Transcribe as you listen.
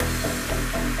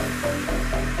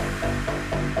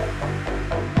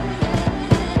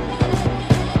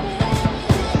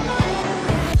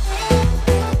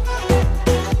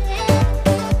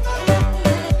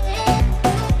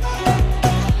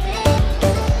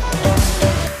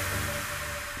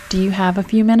Do you have a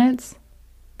few minutes?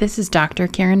 This is Dr.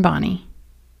 Karen Bonney.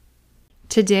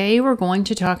 Today we're going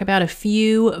to talk about a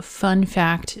few fun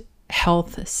fact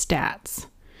health stats.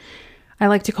 I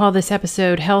like to call this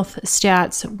episode Health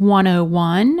Stats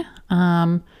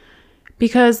 101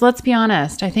 because let's be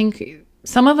honest, I think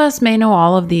some of us may know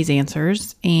all of these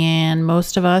answers and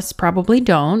most of us probably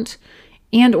don't,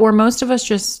 or most of us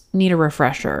just need a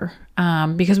refresher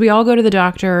because we all go to the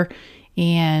doctor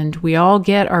and we all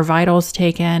get our vitals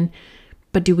taken,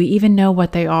 but do we even know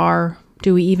what they are?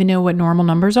 Do we even know what normal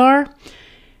numbers are?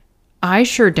 I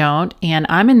sure don't, and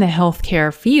I'm in the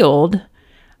healthcare field,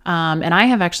 and I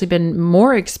have actually been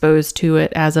more exposed to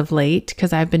it as of late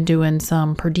because I've been doing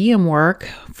some per diem work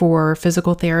for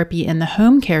physical therapy in the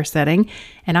home care setting,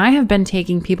 and I have been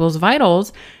taking people's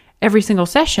vitals every single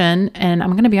session, and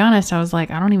I'm going to be honest, I was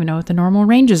like, I don't even know what the normal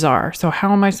ranges are, so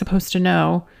how am I supposed to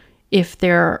know if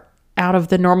they're out of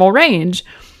the normal range?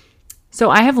 So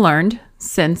I have learned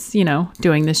since,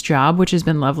 doing this job, which has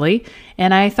been lovely.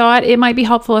 And I thought it might be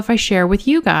helpful if I share with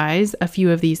you guys a few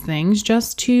of these things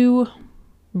just to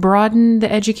broaden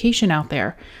the education out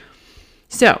there.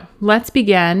 So let's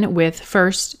begin with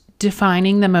first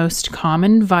defining the most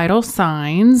common vital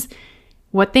signs,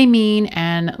 what they mean,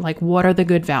 and what are the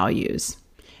good values.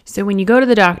 So when you go to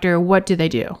the doctor, what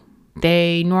do?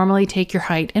 They normally take your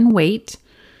height and weight.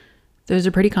 Those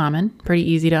are pretty common, pretty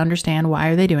easy to understand. Why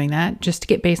are they doing that? Just to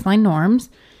get baseline norms.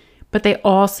 But they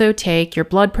also take your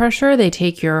blood pressure, they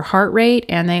take your heart rate,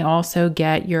 and they also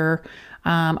get your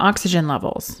oxygen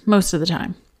levels most of the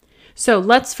time. So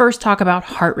let's first talk about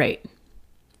heart rate.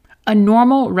 A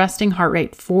normal resting heart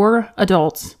rate for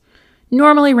adults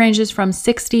normally ranges from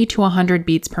 60 to 100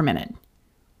 beats per minute.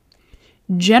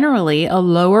 Generally, a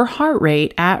lower heart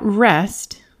rate at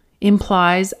rest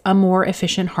implies a more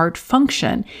efficient heart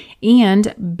function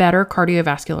and better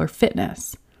cardiovascular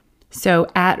fitness. So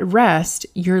at rest,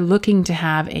 you're looking to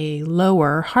have a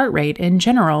lower heart rate in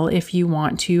general if you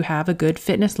want to have a good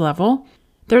fitness level.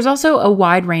 There's also a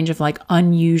wide range of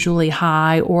unusually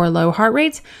high or low heart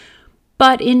rates,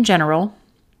 but in general,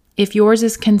 if yours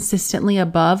is consistently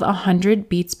above 100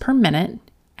 beats per minute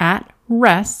at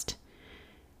rest,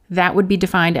 that would be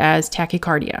defined as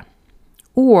tachycardia.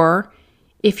 Or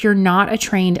if you're not a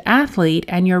trained athlete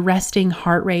and your resting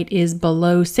heart rate is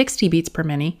below 60 beats per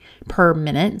minute,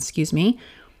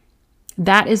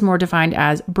 that is more defined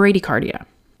as bradycardia.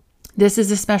 This is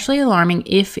especially alarming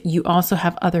if you also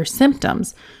have other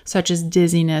symptoms, such as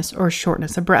dizziness or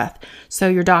shortness of breath. So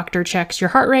your doctor checks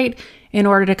your heart rate in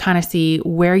order to kind of see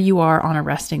where you are on a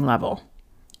resting level.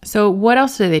 So what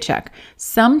else do they check?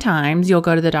 Sometimes you'll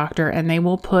go to the doctor and they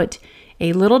will put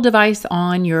a little device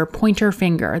on your pointer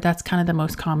finger. That's kind of the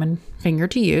most common finger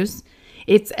to use.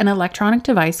 It's an electronic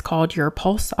device called your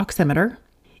pulse oximeter.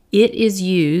 It is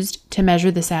used to measure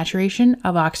the saturation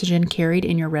of oxygen carried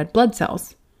in your red blood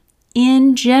cells.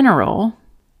 In general,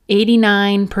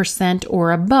 89%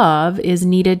 or above is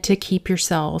needed to keep your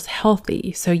cells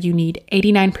healthy. So you need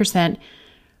 89%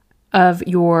 of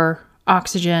your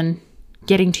oxygen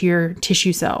getting to your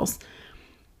tissue cells.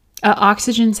 An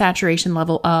oxygen saturation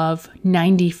level of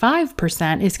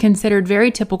 95% is considered very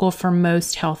typical for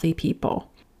most healthy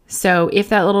people. So if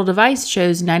that little device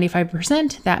shows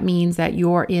 95%, that means that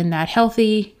you're in that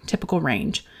healthy, typical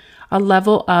range. A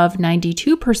level of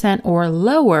 92% or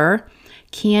lower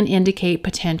can indicate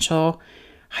potential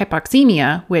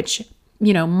hypoxemia, which,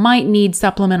 might need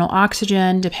supplemental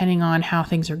oxygen depending on how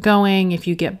things are going. If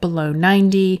you get below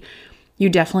 90, you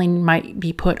definitely might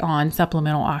be put on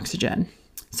supplemental oxygen.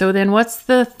 So then what's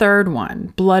the third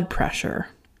one? Blood pressure.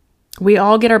 We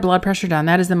all get our blood pressure done.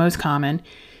 That is the most common.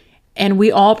 And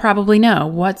we all probably know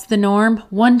what's the norm?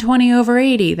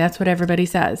 120/80. That's what everybody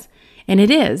says. And it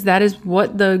is. That is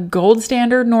what the gold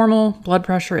standard normal blood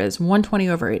pressure is,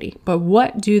 120/80. But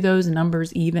what do those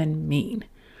numbers even mean?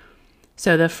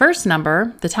 So the first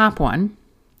number, the top one,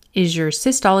 is your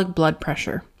systolic blood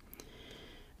pressure.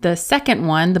 The second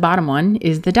one, the bottom one,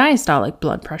 is the diastolic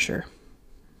blood pressure.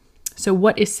 So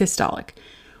what is systolic?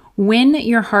 When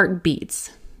your heart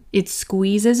beats, it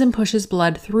squeezes and pushes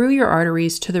blood through your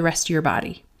arteries to the rest of your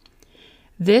body.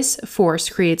 This force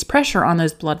creates pressure on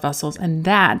those blood vessels, and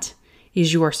that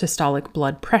is your systolic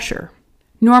blood pressure.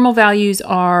 Normal values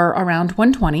are around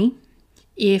 120.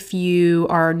 If you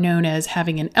are known as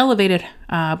having an elevated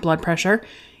blood pressure,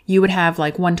 you would have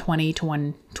 120 to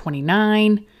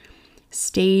 129.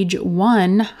 Stage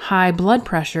 1 high blood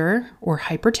pressure or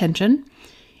hypertension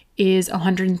is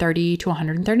 130 to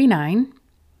 139.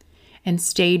 And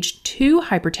stage 2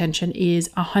 hypertension is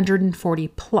 140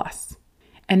 plus.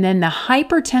 And then the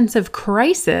hypertensive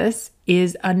crisis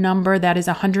is a number that is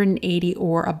 180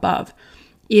 or above.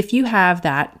 if you have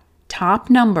that top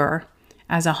number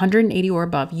as 180 or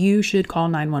above, you should call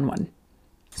 911.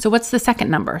 So what's the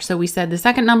second number? So we said the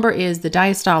second number is the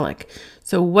diastolic.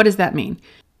 So what does that mean?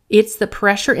 It's the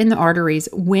pressure in the arteries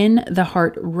when the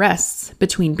heart rests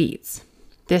between beats.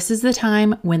 This is the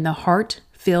time when the heart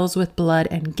fills with blood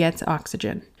and gets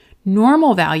oxygen.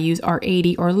 Normal values are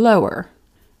 80 or lower.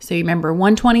 So you remember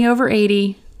 120 over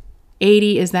 80,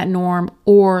 80 is that norm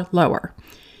or lower.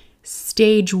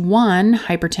 Stage 1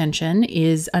 hypertension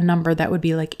is a number that would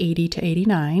be like 80 to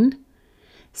 89.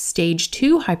 Stage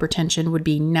 2 hypertension would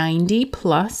be 90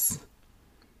 plus.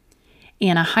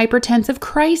 And a hypertensive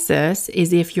crisis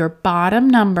is if your bottom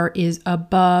number is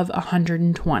above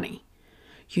 120.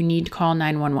 You need to call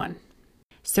 911.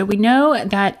 So we know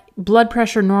that blood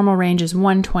pressure normal range is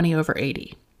 120 over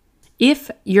 80.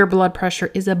 If your blood pressure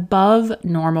is above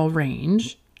normal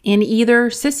range in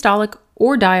either systolic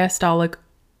or diastolic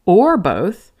or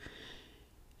both,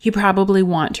 you probably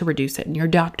want to reduce it. And your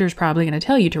doctor's probably going to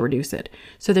tell you to reduce it.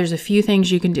 So there's a few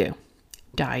things you can do.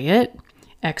 Diet,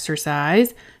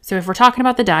 exercise. So if we're talking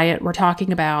about the diet, we're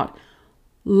talking about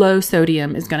low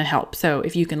sodium is going to help. So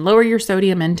if you can lower your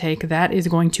sodium intake, that is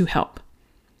going to help.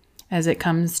 As it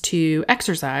comes to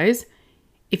exercise,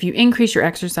 if you increase your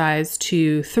exercise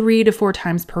to 3 to 4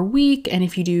 times per week, and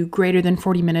if you do greater than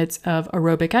 40 minutes of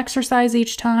aerobic exercise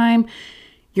each time,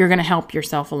 you're going to help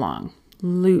yourself along,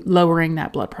 lowering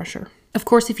that blood pressure. Of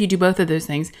course, if you do both of those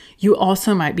things, you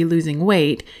also might be losing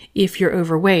weight. If you're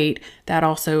overweight, that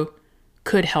also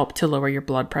could help to lower your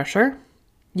blood pressure.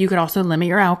 You could also limit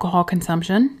your alcohol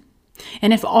consumption.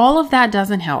 And if all of that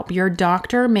doesn't help, your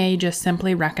doctor may just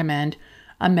simply recommend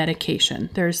a medication.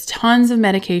 There's tons of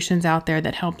medications out there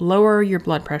that help lower your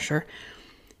blood pressure.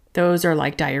 Those are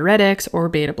like diuretics or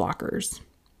beta blockers.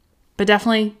 But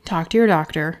definitely talk to your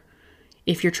doctor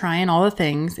if you're trying all the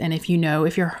things, and if you know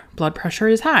if your blood pressure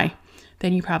is high,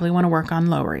 then you probably want to work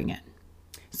on lowering it.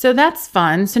 So that's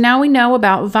fun. So now we know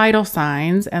about vital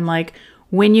signs, and like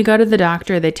when you go to the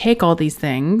doctor, they take all these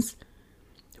things.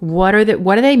 What do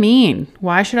they mean?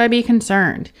 Why should I be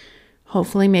concerned?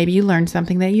 Hopefully maybe you learned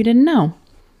something that you didn't know.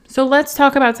 So let's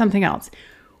talk about something else.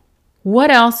 What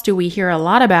else do we hear a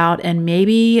lot about and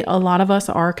maybe a lot of us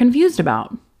are confused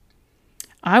about?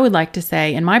 I would like to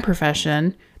say in my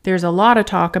profession, there's a lot of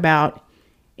talk about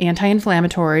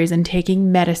anti-inflammatories and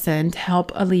taking medicine to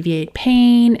help alleviate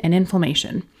pain and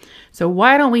inflammation. So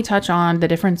why don't we touch on the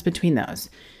difference between those?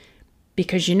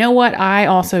 Because you know what? I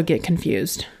also get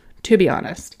confused, to be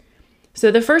honest.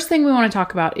 So the first thing we want to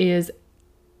talk about is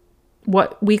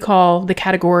what we call the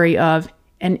category of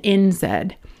an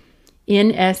NSAID,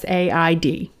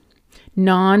 NSAID,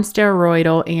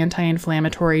 non-steroidal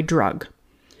anti-inflammatory drug.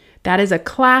 That is a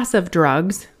class of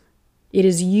drugs. It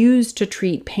is used to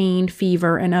treat pain,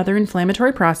 fever, and other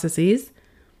inflammatory processes.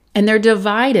 And they're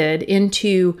divided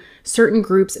into certain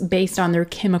groups based on their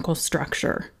chemical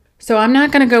structure. So I'm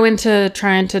not going to go into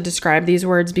trying to describe these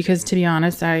words because, to be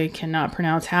honest, I cannot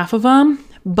pronounce half of them.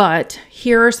 But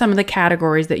here are some of the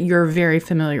categories that you're very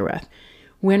familiar with.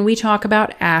 When we talk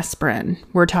about aspirin,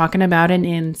 we're talking about an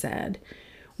NSAID.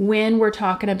 When we're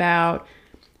talking about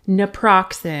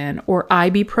naproxen or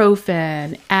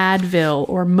ibuprofen, Advil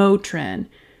or Motrin,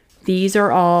 these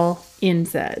are all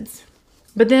NSAIDs.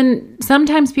 But then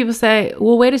sometimes people say,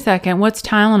 well, wait a second, what's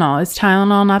Tylenol? Is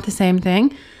Tylenol not the same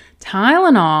thing?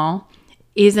 Tylenol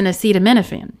is an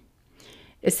acetaminophen.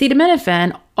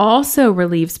 Acetaminophen also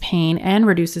relieves pain and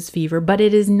reduces fever, but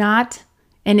it is not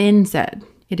an NSAID.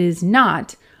 It is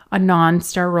not a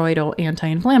non-steroidal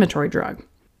anti-inflammatory drug.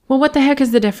 Well, what the heck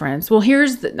is the difference? Well,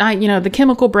 here's the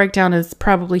chemical breakdown is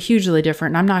probably hugely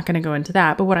different, and I'm not going to go into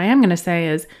that. But what I am going to say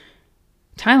is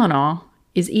Tylenol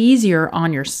is easier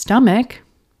on your stomach.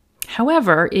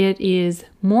 However, it is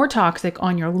more toxic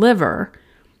on your liver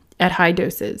at high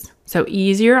doses. So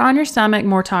easier on your stomach,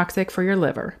 more toxic for your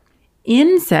liver.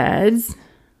 NSAIDs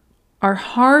are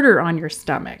harder on your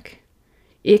stomach.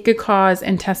 It could cause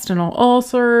intestinal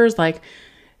ulcers. Like,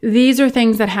 these are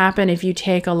things that happen if you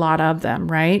take a lot of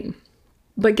them, right?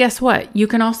 But guess what? You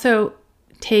can also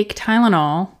take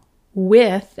Tylenol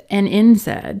with an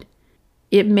NSAID.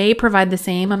 It may provide the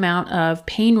same amount of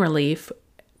pain relief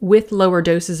with lower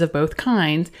doses of both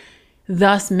kinds,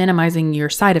 thus minimizing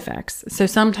your side effects. So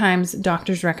sometimes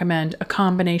doctors recommend a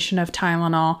combination of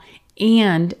Tylenol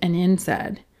and an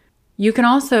NSAID. You can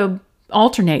also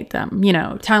alternate them,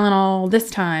 Tylenol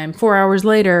this time, 4 hours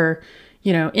later,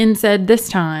 NSAID this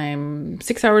time,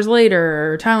 6 hours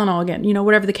later, Tylenol again,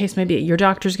 whatever the case may be. Your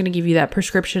doctor's going to give you that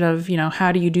prescription of,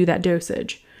 how do you do that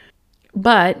dosage?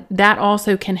 But that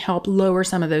also can help lower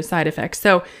some of those side effects.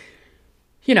 So,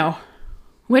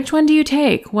 Which one do you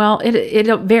take? Well, it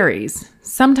varies.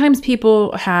 Sometimes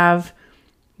people have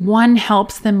one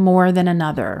helps them more than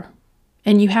another.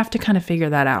 And you have to kind of figure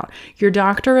that out. Your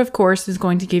doctor, of course, is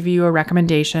going to give you a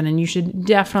recommendation, and you should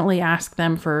definitely ask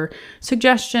them for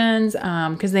suggestions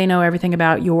because they know everything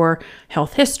about your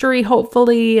health history,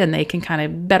 hopefully, and they can kind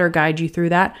of better guide you through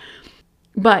that.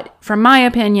 But from my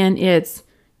opinion, it's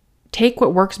take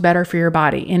what works better for your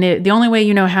body. And the only way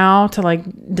you know how to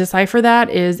decipher that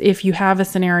is if you have a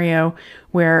scenario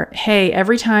where, hey,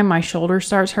 every time my shoulder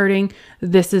starts hurting,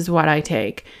 this is what I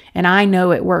take. And I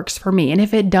know it works for me. And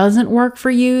if it doesn't work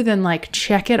for you, then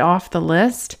check it off the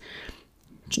list.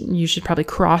 You should probably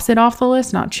cross it off the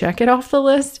list, not check it off the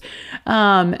list,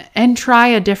 and try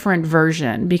a different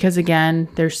version. Because again,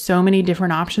 there's so many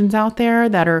different options out there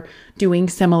that are doing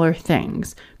similar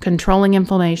things, controlling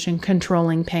inflammation,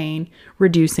 controlling pain,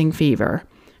 reducing fever.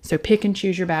 So pick and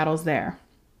choose your battles there.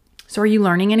 So are you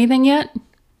learning anything yet?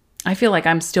 I feel like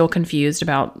I'm still confused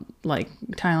about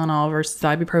Tylenol versus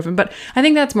ibuprofen, but I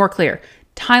think that's more clear.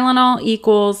 Tylenol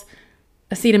equals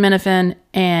acetaminophen,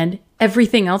 and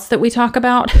everything else that we talk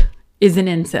about is an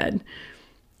NSAID.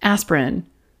 Aspirin.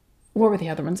 What were the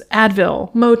other ones?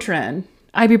 Advil, Motrin,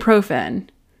 ibuprofen.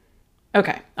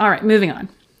 Okay. All right. Moving on.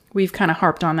 We've kind of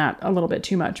harped on that a little bit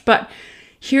too much, but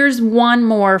here's one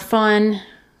more fun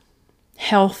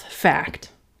health fact.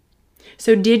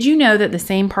 So did you know that the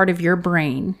same part of your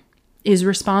brain is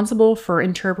responsible for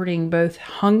interpreting both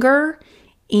hunger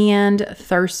and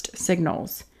thirst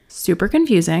signals? Super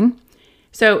confusing.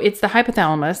 So it's the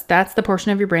hypothalamus. That's the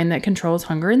portion of your brain that controls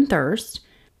hunger and thirst.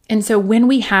 And so when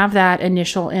we have that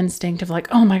initial instinct of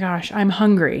oh my gosh, I'm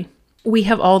hungry, we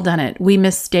have all done it. We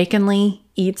mistakenly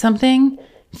eat something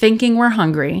thinking we're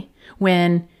hungry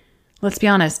when, let's be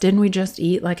honest, didn't we just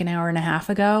eat an hour and a half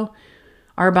ago?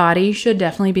 Our body should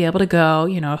definitely be able to go,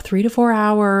 3 to 4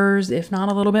 hours, if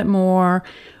not a little bit more,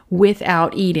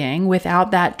 without eating,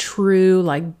 without that true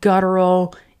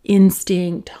guttural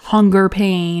instinct, hunger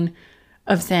pain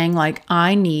of saying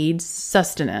I need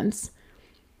sustenance.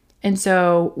 And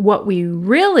so what we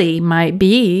really might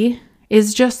be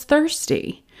is just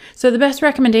thirsty. So the best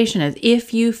recommendation is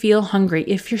if you feel hungry,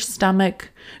 if your stomach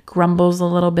grumbles a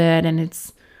little bit and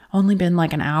it's only been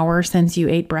an hour since you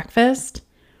ate breakfast,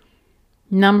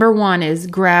 number one is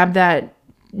grab that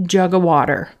jug of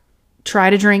water. Try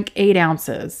to drink 8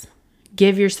 ounces.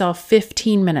 Give yourself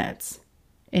 15 minutes.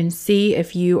 And see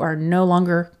if you are no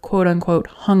longer, quote unquote,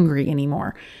 hungry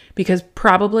anymore. Because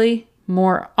probably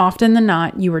more often than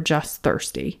not, you are just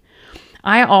thirsty.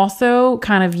 I also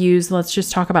kind of use, let's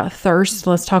just talk about thirst.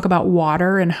 Let's talk about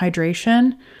water and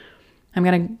hydration. I'm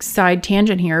going to side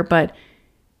tangent here, but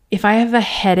if I have a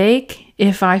headache,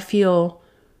 if I feel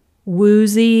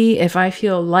woozy, if I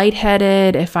feel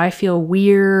lightheaded, if I feel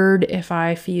weird, if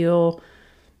I feel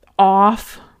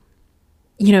off,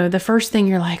 the first thing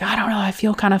you're I don't know, I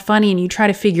feel kind of funny, and you try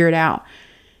to figure it out.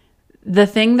 The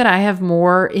thing that I have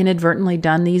more inadvertently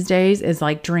done these days is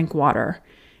drink water,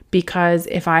 because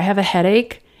if I have a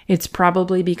headache, it's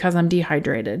probably because I'm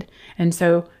dehydrated. And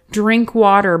so drink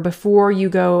water before you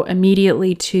go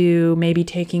immediately to maybe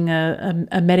taking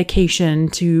a medication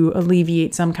to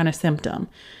alleviate some kind of symptom.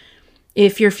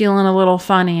 If you're feeling a little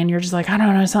funny and you're just I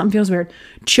don't know, something feels weird,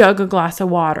 chug a glass of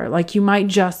water. You might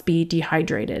just be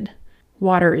dehydrated.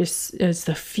 Water is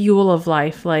the fuel of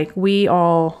life. We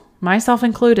all, myself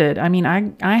included. I mean,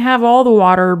 I have all the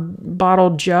water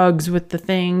bottle jugs with the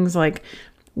things.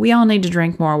 We all need to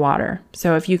drink more water.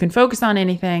 So if you can focus on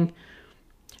anything,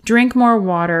 drink more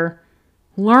water,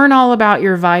 learn all about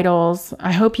your vitals.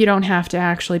 I hope you don't have to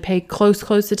actually pay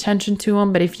close attention to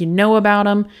them. But if you know about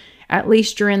them, at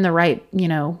least you're in the right,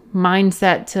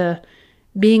 mindset to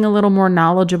being a little more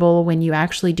knowledgeable when you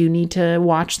actually do need to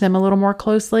watch them a little more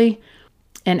closely.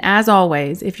 And as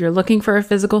always, if you're looking for a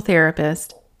physical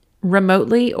therapist,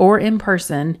 remotely or in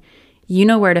person, you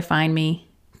know where to find me,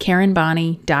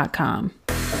 KarenBonney.com.